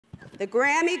The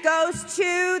Grammy goes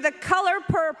to The Color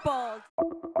Purple.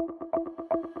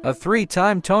 A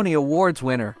three-time Tony Awards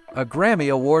winner, a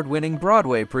Grammy Award-winning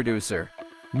Broadway producer,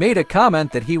 made a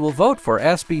comment that he will vote for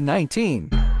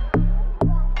SB19.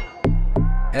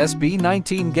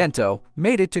 SB19 Gento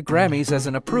made it to Grammys as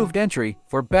an approved entry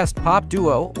for Best Pop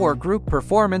Duo or Group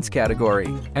Performance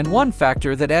category. And one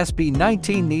factor that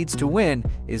SB19 needs to win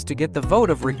is to get the vote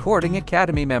of Recording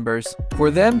Academy members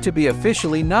for them to be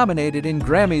officially nominated in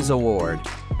Grammys Award.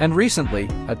 And recently,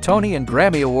 a Tony and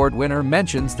Grammy Award winner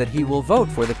mentions that he will vote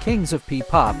for the Kings of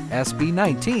P-Pop,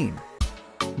 SB19.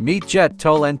 Meet Jet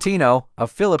Tolentino, a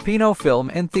Filipino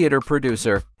film and theater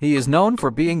producer. He is known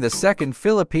for being the second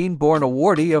Philippine-born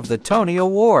awardee of the Tony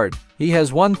Award. He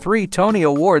has won 3 Tony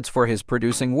Awards for his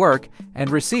producing work and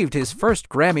received his first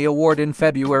Grammy Award in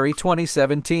February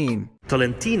 2017.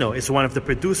 Tolentino is one of the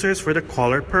producers for The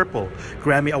Color Purple,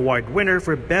 Grammy Award winner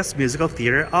for Best Musical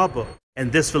Theater Album.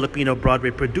 And this Filipino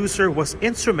Broadway producer was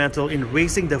instrumental in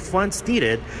raising the funds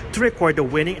needed to record the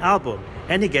winning album,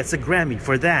 and he gets a Grammy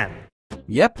for that.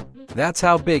 Yep, that's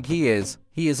how big he is.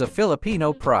 He is a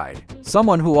Filipino pride,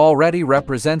 someone who already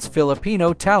represents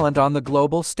Filipino talent on the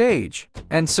global stage.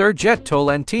 And Sir Jet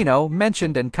Tolentino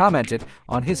mentioned and commented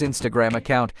on his Instagram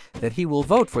account that he will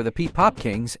vote for the P-Pop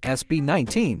Kings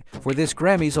SB19 for this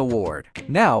Grammys award.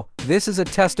 Now, this is a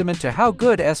testament to how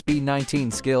good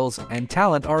SB19's skills and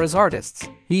talent are as artists.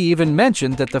 He even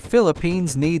mentioned that the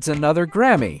Philippines needs another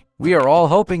Grammy. We are all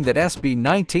hoping that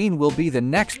SB19 will be the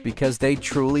next because they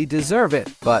truly deserve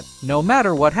it. But no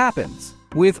matter what happens,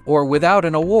 with or without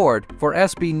an award, for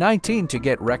SB19 to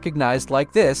get recognized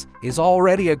like this is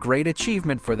already a great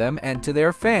achievement for them and to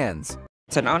their fans.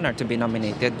 It's an honor to be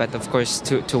nominated, but of course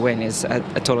to win is a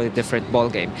totally different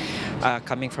ballgame.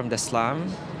 Coming from the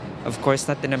slum, of course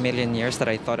not in a million years that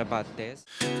I thought about this.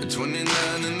 At 29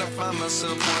 and I find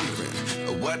myself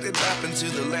wondering what did happen to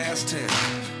the last 10.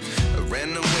 I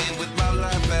ran away with my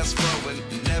life, fast forward,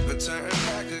 never turn